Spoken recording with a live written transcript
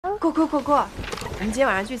过，我们今天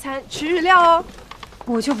晚上聚餐吃日料哦。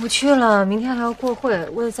我就不去了，明天还要过会，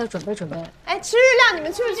我得再准备准备。哎，吃日料你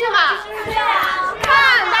们去不去嘛？吃日料，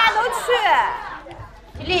看大家都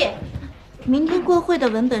去。丽丽，明天过会的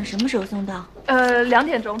文本什么时候送到2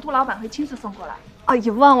点钟，杜老板会亲自送过来。哦，遗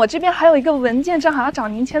忘，我这边还有一个文件，正好要找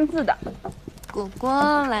您签字的。果果，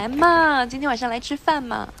来嘛，今天晚上来吃饭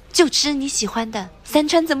嘛，就吃你喜欢的三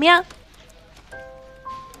川，怎么样？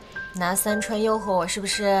拿三川诱惑我是不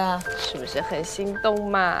是？是不是很心动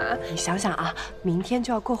嘛？你想想啊，明天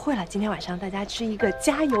就要过会了，今天晚上大家吃一个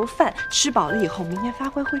加油饭，吃饱了以后，明天发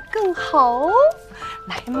挥会更好哦。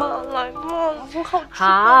来嘛，不好吃。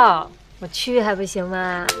好，我去还不行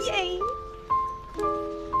吗？耶！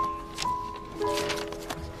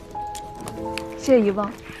谢谢遗忘。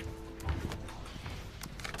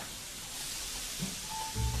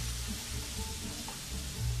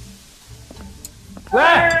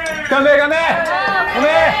来，干杯！干杯！干杯！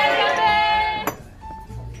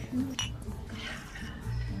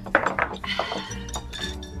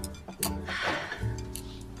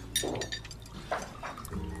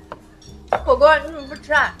果果，你怎么不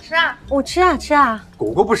吃啊？吃啊！我吃啊吃啊。果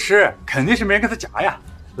果不吃，肯定是没人给他夹呀。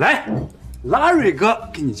来，拉瑞哥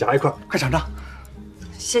给你夹一块，快尝尝。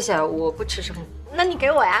谢谢，我不吃生的。那你给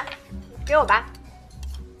我呀，给我吧。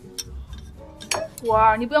果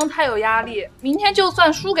儿，你不用太有压力，明天就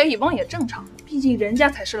算输给遗忘也正常，毕竟人家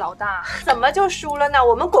才是老大。怎么就输了呢？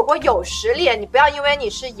我们果果有实力，你不要因为你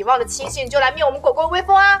是遗忘的亲信就来灭我们果果威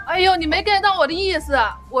风啊！哎呦，你没 get 到我的意思，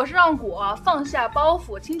我是让果放下包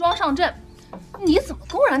袱，轻装上阵。你怎么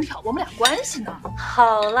突然挑拨我们俩关系呢？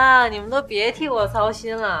好了，你们都别替我操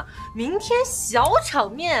心了，明天小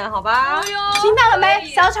场面，好吧？哎呦，听到了没？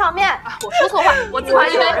小场面！啊，我说错话，我自罚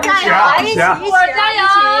一杯，加油！一起，加油！加油！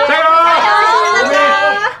加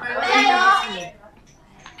油！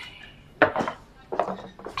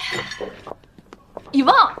遗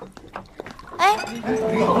忘，哎，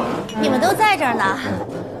你们都在这儿呢。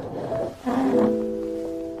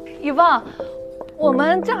遗忘，我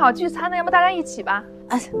们正好聚餐呢，要不大家一起吧？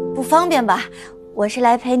啊，不方便吧？我是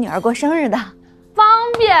来陪女儿过生日的。方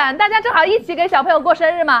便，大家正好一起给小朋友过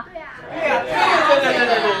生日嘛。哥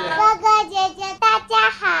哥姐姐，大家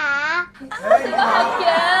好。这个好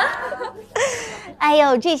甜。哎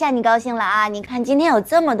呦，这下你高兴了啊！你看今天有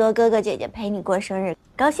这么多哥哥姐姐陪你过生日，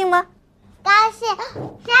高兴吗？高兴，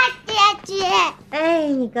夏姐姐。哎，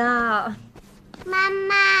你高。妈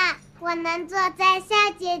妈，我能坐在夏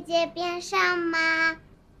姐姐边上吗？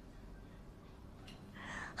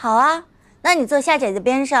好啊，那你坐夏姐姐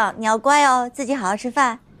边上，你要乖哦，自己好好吃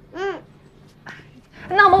饭。嗯。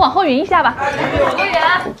那我们往后匀一下吧。往后匀，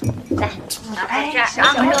来，哎，小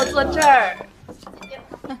朋友坐这儿。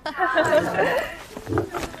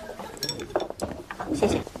谢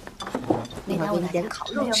谢。那会儿给你点烤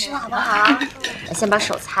肉吃好不好？先把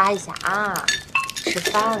手擦一下啊，吃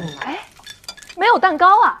饭了。哎，没有蛋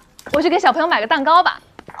糕啊，我去给小朋友买个蛋糕吧。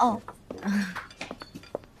哦。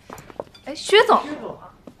哎，薛总。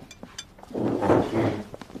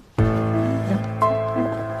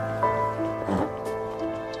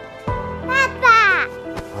爸爸，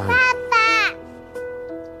爸爸。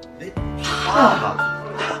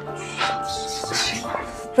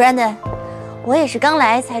Brandon， 我也是刚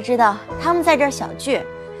来才知道他们在这儿小聚，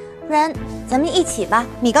不然咱们一起吧。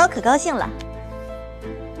米高可高兴了。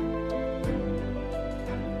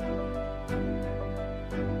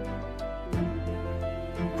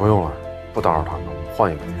不用了，不打扰他们，我们换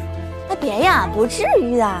一个地方。那别呀，不至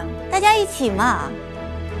于的，大家一起嘛。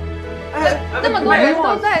哎，那么多人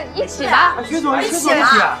都在一起吧？薛总，一起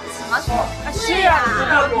啊！是啊，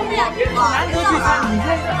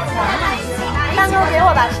蛋糕给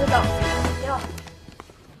我吧，薛总。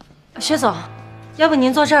薛总，要不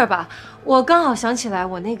您坐这儿吧？我刚好想起来，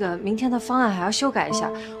我那个明天的方案还要修改一下，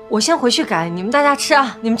我先回去改，你们大家吃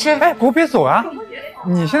啊，你们吃。哎，果别走啊！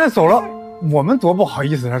你现在走了，我们多不好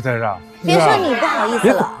意思在这儿。别说你不好意思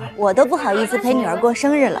了，我都不好意思陪女儿过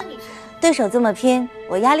生日了。对手这么拼，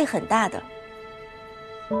我压力很大的。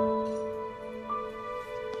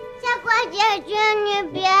小瓜姐姐，你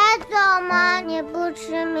别走嘛！你不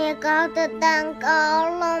吃米糕的蛋糕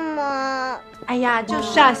了吗？哎呀，就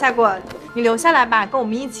是啊，夏果，你留下来吧，跟我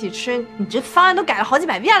们一起吃。你这方案都改了好几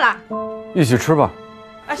百遍了。一起吃吧。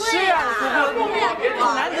啊，是啊，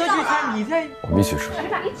难得聚餐，你在。我们一起吃。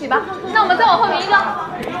一起吧。那我们再往后匀一个。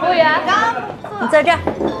服务员，你坐这儿。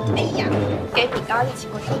哎呀，给米糕一起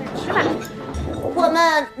过生日吃吧。我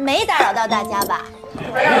们没打扰到大家吧？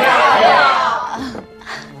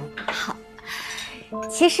好，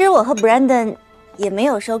其实我和 Brandon 也没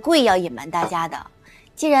有说故意要隐瞒大家的。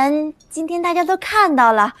既然今天大家都看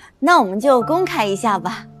到了，那我们就公开一下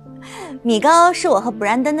吧。米高是我和布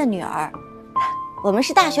兰登的女儿，我们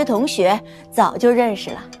是大学同学，早就认识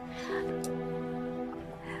了。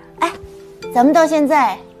哎，咱们到现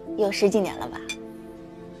在有10几年了吧？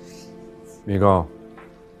米高，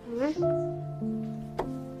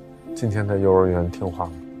今天在幼儿园听话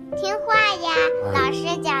吗？听话呀，老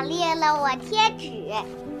师奖励了我贴纸。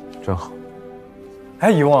真好。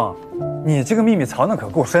哎，遗忘，你这个秘密藏的可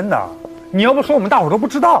够深的，你要不说我们大伙都不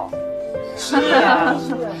知道。是啊，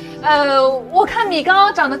我看米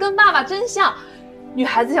高长得跟爸爸真像，女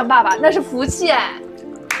孩子像爸爸那是福气哎。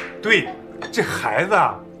对，这孩子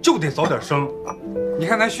啊就得早点生。你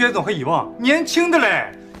看咱薛总和遗忘年轻的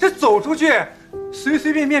嘞，这走出去随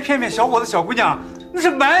随便便骗骗小伙子小姑娘，那是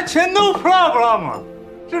完全 no problem，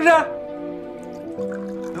 是不是？哎，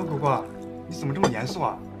果果，你怎么这么严肃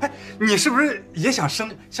啊？哎，你是不是也想生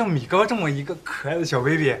像米高这么一个可爱的小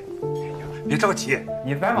baby？ 哎呀，别着急，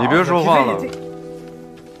你别说话了，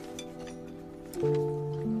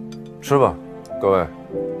吃吧，各位，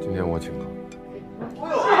今天我请客。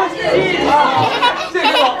谢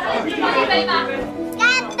谢总，干杯吧！干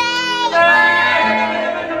杯！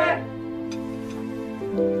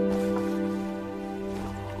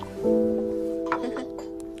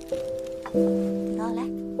然后来，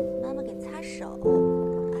妈妈给擦手。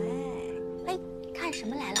哎，看什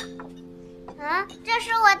么来了？啊，这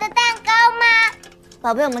是我的蛋糕吗？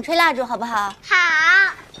宝贝，我们吹蜡烛好不好？好。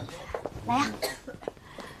来呀。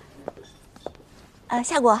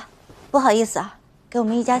夏果，不好意思啊，给我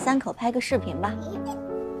们一家3口拍个视频吧。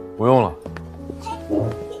不用了，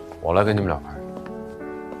我来给你们俩拍，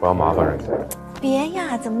不要麻烦人家。别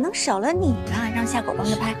呀，怎么能少了你呢？让夏果帮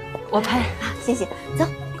着拍。我拍。啊，谢谢，走，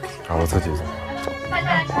快。让我自己走。大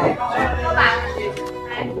家说吧。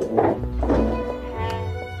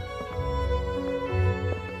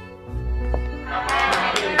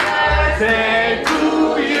Say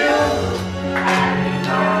to you.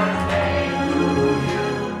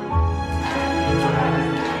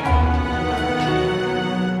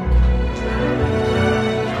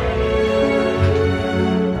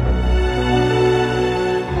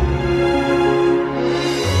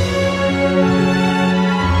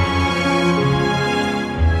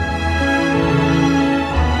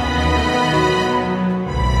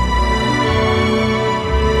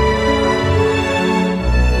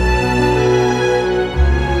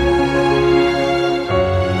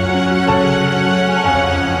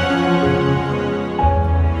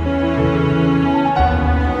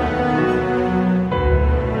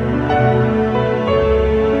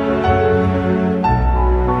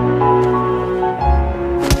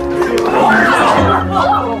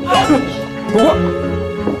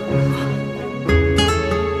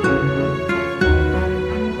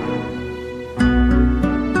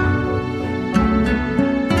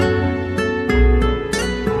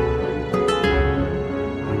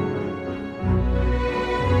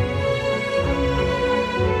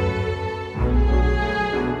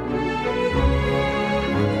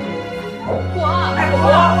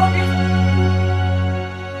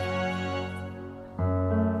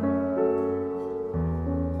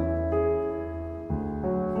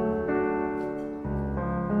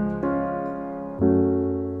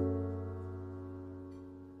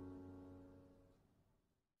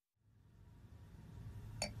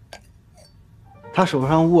 他手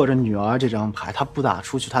上握着女儿这张牌，他不打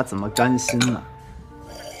出去，他怎么甘心呢？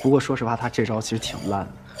不过说实话，他这招其实挺烂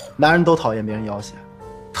的。男人都讨厌别人要挟，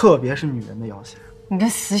特别是女人的要挟。你个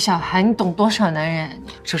死小孩，你懂多少男人啊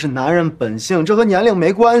你？这是男人本性，这和年龄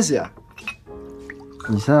没关系。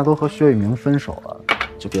你现在都和薛宇明分手了，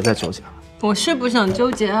就别再纠结了。我是不想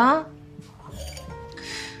纠结啊，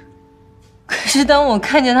可是当我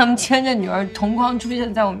看见他们牵着女儿同框出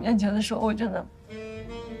现在我面前的时候，我真的，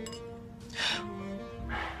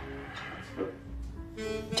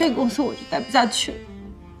这个公司我就待不下去了，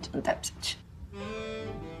真的待不下去。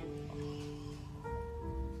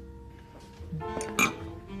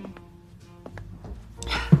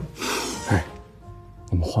哎，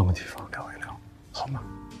我们换个地方聊一聊，好吗？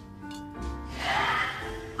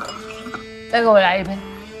再给我来一杯。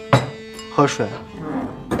喝水。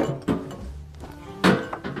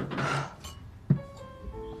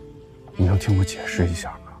你能听我解释一下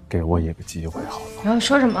吗？给我一个机会，好吗？你要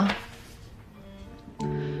说什么？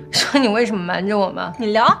说你为什么瞒着我吗？你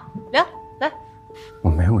聊聊来。我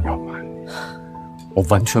没有要瞒你，我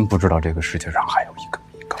完全不知道这个世界上还有一个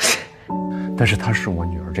米高，但是她是我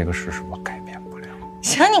女儿这个事实我改变不了。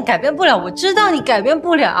行，你改变不了，我知道你改变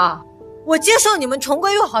不了，我接受你们重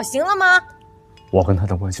归于好，行了吗？我跟她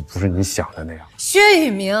的关系不是你想的那样。薛宇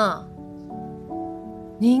明，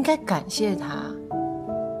你应该感谢他，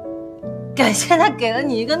感谢他给了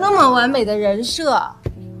你一个那么完美的人设。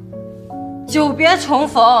久别重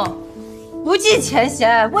逢，不计前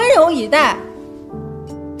嫌，温柔以待，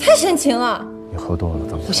太深情了。你喝多了，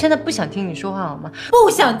怎么？我现在不想听你说话好吗？不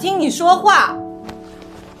想听你说话。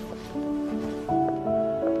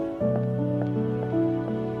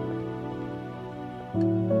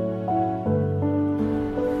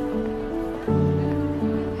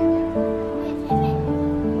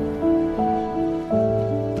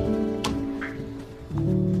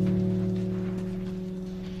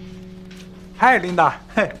嗨，琳达，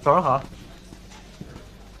嘿，早上好。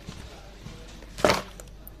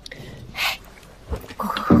果，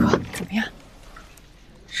怎么样？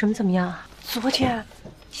什么怎么样？昨天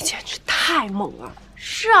你简直太猛了。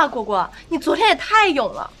是啊，果果，你昨天也太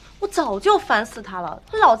勇了，我早就烦死他了，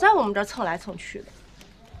他老在我们这儿蹭来蹭去的。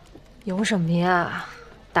勇什么呀？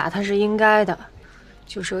打他是应该的，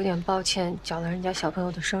就是有点抱歉搅了人家小朋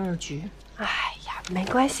友的生日局。哎呀，没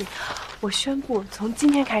关系，我宣布，从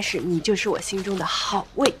今天开始，你就是我心中的好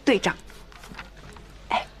卫队长。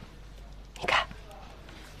哎，你看，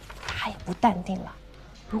他也不淡定了。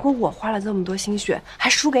如果我花了这么多心血，还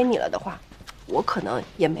输给你了的话，我可能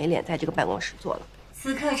也没脸在这个办公室做了。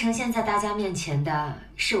此刻呈现在大家面前的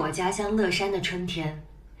是我家乡乐山的春天。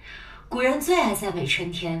古人最爱赞美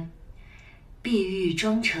春天，碧玉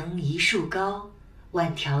妆成一树高，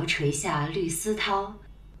万条垂下绿丝绦。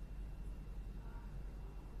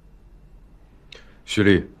徐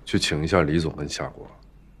丽，去请一下李总跟夏国。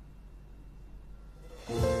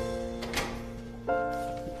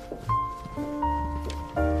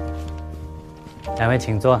两位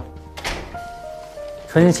请坐。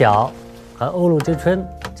春晓和欧陆之春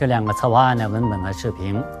这两个策划案的文本和视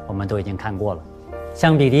频，我们都已经看过了。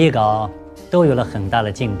相比第一稿，都有了很大的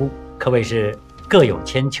进步，可谓是各有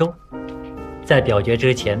千秋。在表决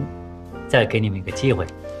之前，再给你们一个机会，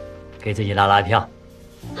给自己拉拉票。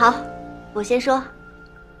好，我先说。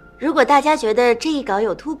如果大家觉得这一稿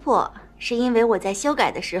有突破，是因为我在修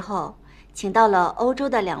改的时候，请到了欧洲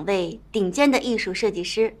的2位顶尖的艺术设计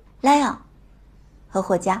师莱昂和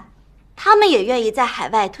霍嘉，他们也愿意在海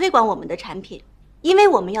外推广我们的产品，因为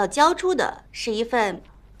我们要交出的是一份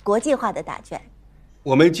国际化的答卷。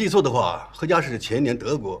我没记错的话，何嘉是前年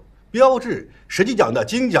德国标致实际奖的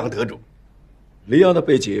金奖得主。黎阳的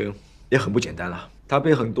背景也很不简单了，他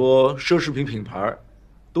被很多奢侈品品牌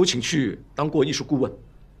都请去当过艺术顾问。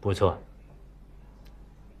不错。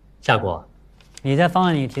夏果，你在方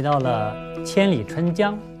案里提到了千里春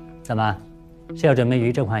江，怎么是要准备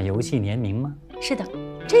与这款游戏联名吗？是的，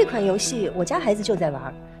这款游戏我家孩子就在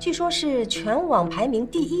玩，据说是全网排名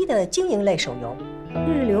第1的经营类手游，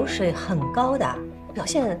日流水很高的，表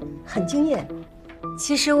现很惊艳。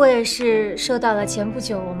其实我也是受到了前不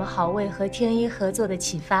久我们好味和天一合作的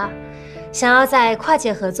启发，想要在跨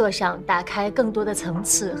界合作上打开更多的层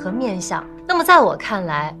次和面向。那么在我看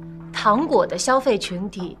来，糖果的消费群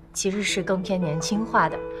体其实是更偏年轻化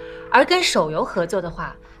的，而跟手游合作的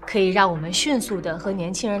话，可以让我们迅速的和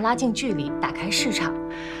年轻人拉近距离，打开市场。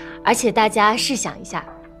而且大家试想一下，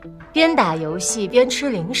边打游戏边吃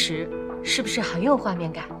零食，是不是很有画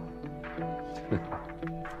面感？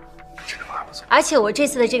而且我这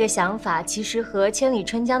次的这个想法其实和千里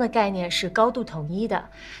春江的概念是高度统一的，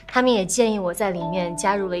他们也建议我在里面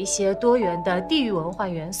加入了一些多元的地域文化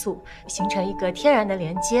元素，形成一个天然的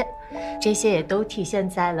连接，这些也都体现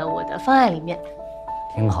在了我的方案里面。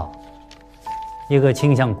挺好，一个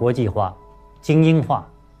倾向国际化、精英化，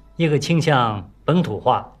一个倾向本土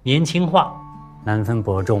化、年轻化，难分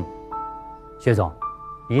伯仲。薛总，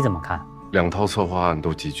你怎么看？2套策划案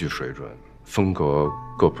都极具水准，风格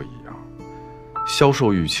各不一样。销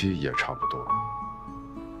售预期也差不多，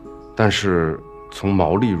但是从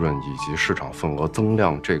毛利润以及市场份额增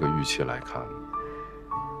量这个预期来看，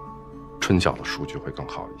春晓的数据会更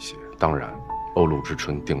好一些。当然，欧陆之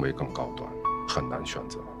春定位更高端，很难选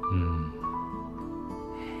择。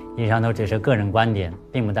以上都只是个人观点，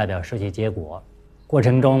并不代表实际结果，过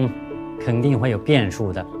程中肯定会有变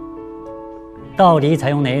数的。到底采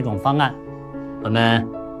用哪一种方案，我们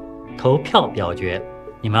投票表决，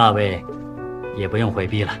你们2位也不用回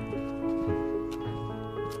避了。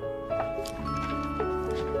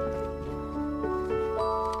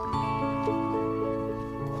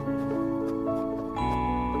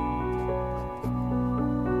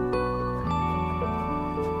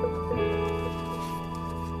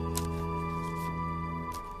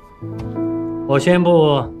我宣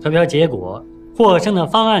布投票结果，获胜的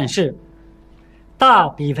方案是大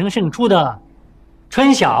比分胜出的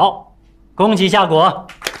春晓，恭喜夏果。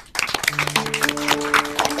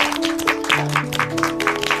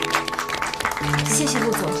谢谢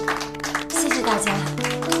陆总，谢谢大家。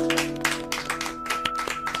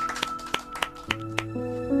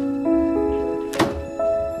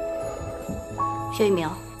薛玉明，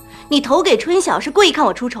你投给春晓是故意看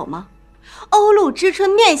我出丑吗？欧陆之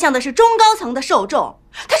春面向的是中高层的受众，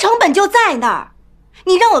它成本就在那儿。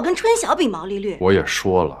你让我跟春晓比毛利率？我也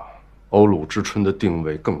说了，欧陆之春的定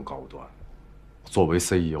位更高端。作为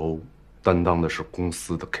CEO， 担当的是公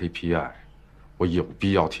司的 KPI， 我有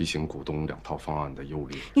必要提醒股东2套方案的优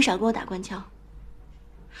劣。你少跟我打官腔。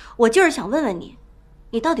我就是想问问你，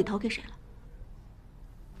你到底投给谁了？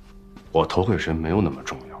我投给谁没有那么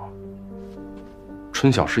重要。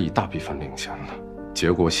春晓是以大比分领先的，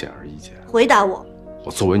结果显而易见。回答我。我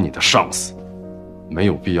作为你的上司，没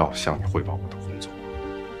有必要向你汇报我的工作。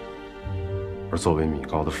而作为米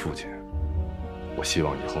高的父亲，我希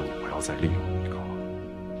望以后你不要再利用米高。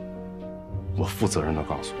我负责任地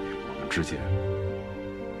告诉你，我们之间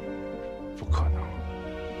不可能。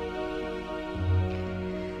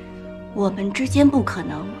我们之间不可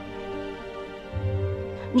能？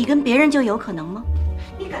你跟别人就有可能吗？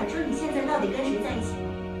你敢说你现在到底跟谁在一起吗？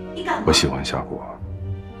你敢吗？我喜欢夏果。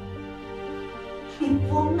你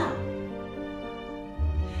疯了！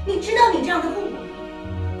你知道你这样的后果吗？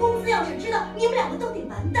公司要是知道，你们2个都得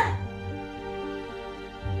完蛋。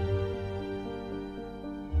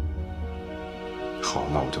好，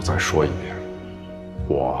那我就再说一遍，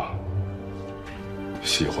我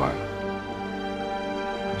喜欢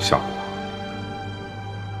夏果。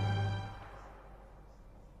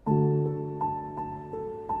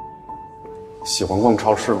喜欢逛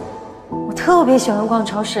超市吗？我特别喜欢逛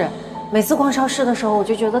超市，每次逛超市的时候，我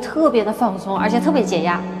就觉得特别的放松，而且特别解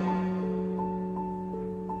压。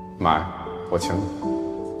买，我请你。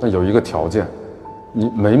但有一个条件，你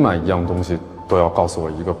每买一样东西都要告诉我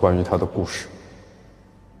一个关于它的故事。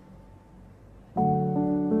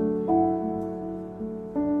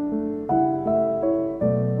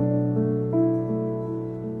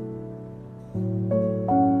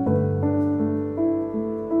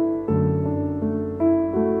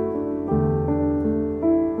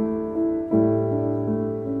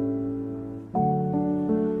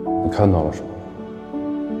你看到了什么？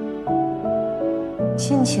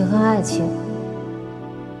亲情和爱情。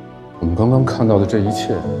我们刚刚看到的这一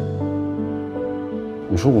切，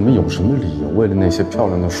你说我们有什么理由为了那些漂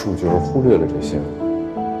亮的数据而忽略了这些？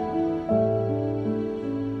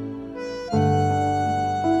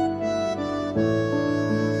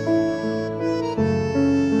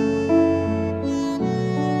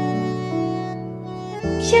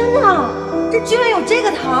天哪，这居然有这个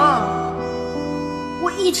糖！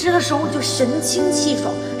我一吃的时候我就神清气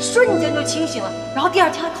爽，瞬间就清醒了，然后第2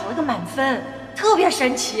天还考了个满分，特别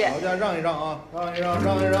神奇。大家让一让啊，让一让，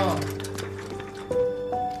让一让。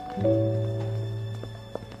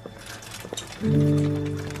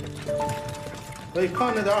可以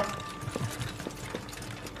看着点儿。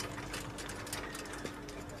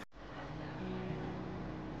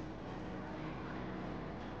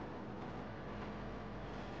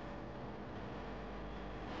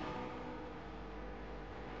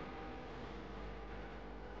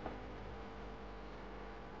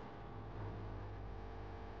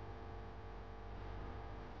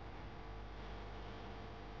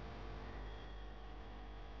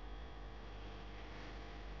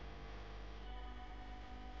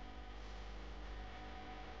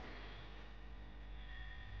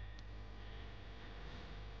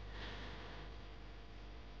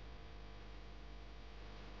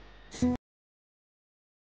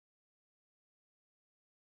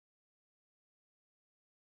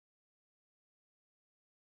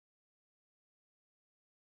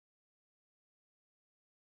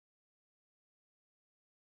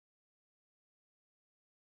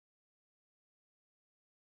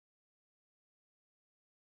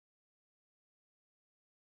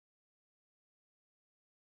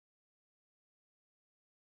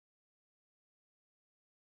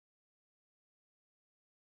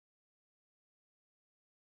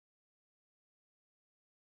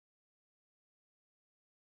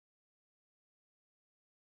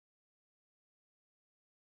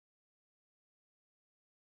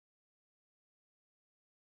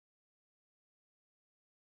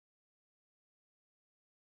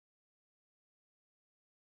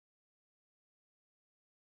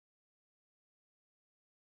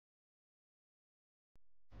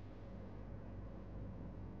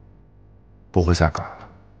不会再改了，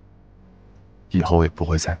以后也不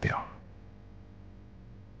会再变了。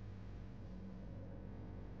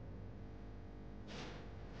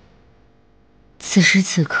此时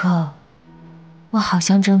此刻，我好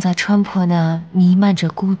像正在穿破那弥漫着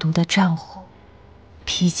孤独的战火，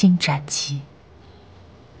披荆斩棘。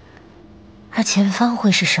而前方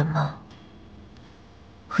会是什么？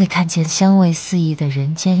会看见香味四溢的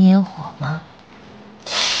人间烟火吗？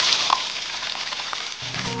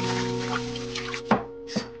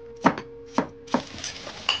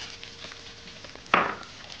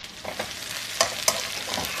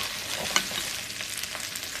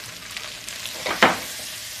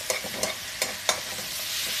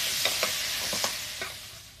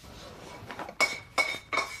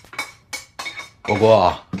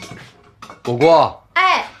果，果果，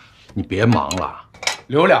哎，你别忙了，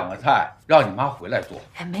留2个菜让你妈回来做。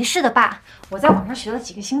哎，没事的，爸，我在网上学了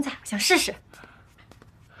几个新菜，想试试。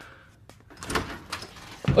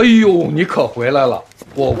哎呦，你可回来了，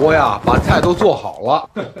果果呀，把菜都做好了。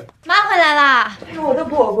妈回来啦！哎呦，我的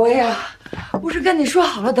果果呀，不是跟你说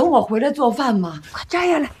好了等我回来做饭吗？快摘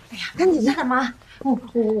下来！哎呀，赶紧的，妈，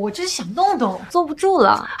我这是想动动，坐不住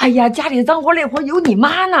了。哎呀，家里脏活累活有你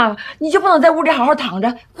妈呢，你就不能在屋里好好躺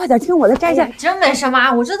着？快点听我的，摘下。真没事，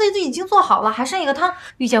妈，我这都已经做好了，还剩一个汤，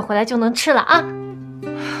遇见回来就能吃了啊。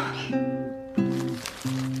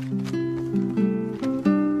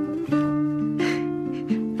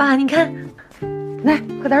爸，你看，来，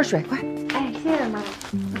喝点水，快。哎，谢谢妈。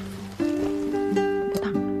不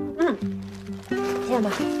烫。谢谢妈。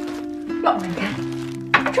哟，你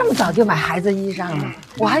看，这么早就买孩子衣裳了，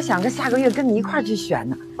我还想着下个月跟你一块儿去选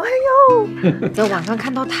呢。哎呦，在网上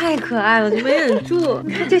看到太可爱了，就没忍住。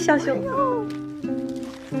看这小熊，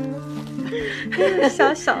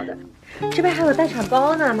小小的，这边还有待产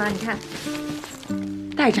包呢，妈，你看。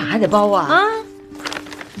待产还得包啊？啊，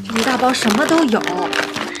这一大包什么都有。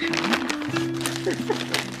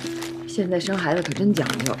现在生孩子可真讲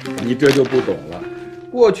究。你这就不懂了，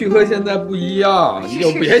过去和现在不一样，你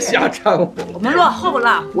就别瞎掺和。我们落后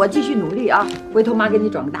了，我继续努力啊！回头妈给你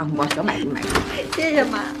转个大红包，小买买。谢谢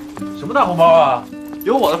妈。什么大红包啊？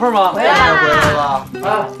有我的份吗？回来了。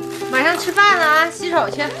啊，马上吃饭了啊，洗手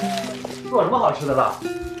去。做什么好吃的了？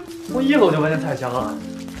从一楼就闻见菜香了。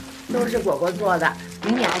都是果果做的，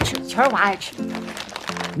你爱吃，全是我爱吃。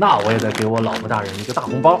那我也得给我老婆大人一个大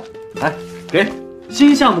红包。来，给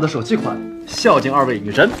新项目的首期款，孝敬2位女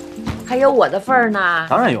神。还有我的份儿呢。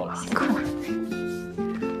当然有了。辛苦了，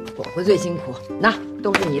果果最辛苦，那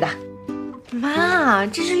都是你的。妈，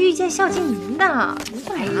这是遇见孝敬您的，您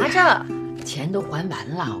就拿着。钱都还完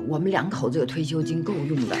了，我们2口子有退休金够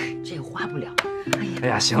用的，这花不了。哎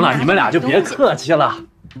呀，行了，你们俩就别客气了，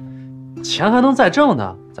钱还能再挣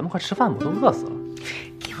呢，咱们快吃饭吧，都饿死了。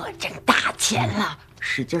给我挣大钱了，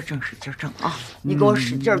使劲挣，使劲挣啊！你给我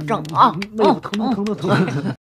使劲挣啊！哎呦，疼。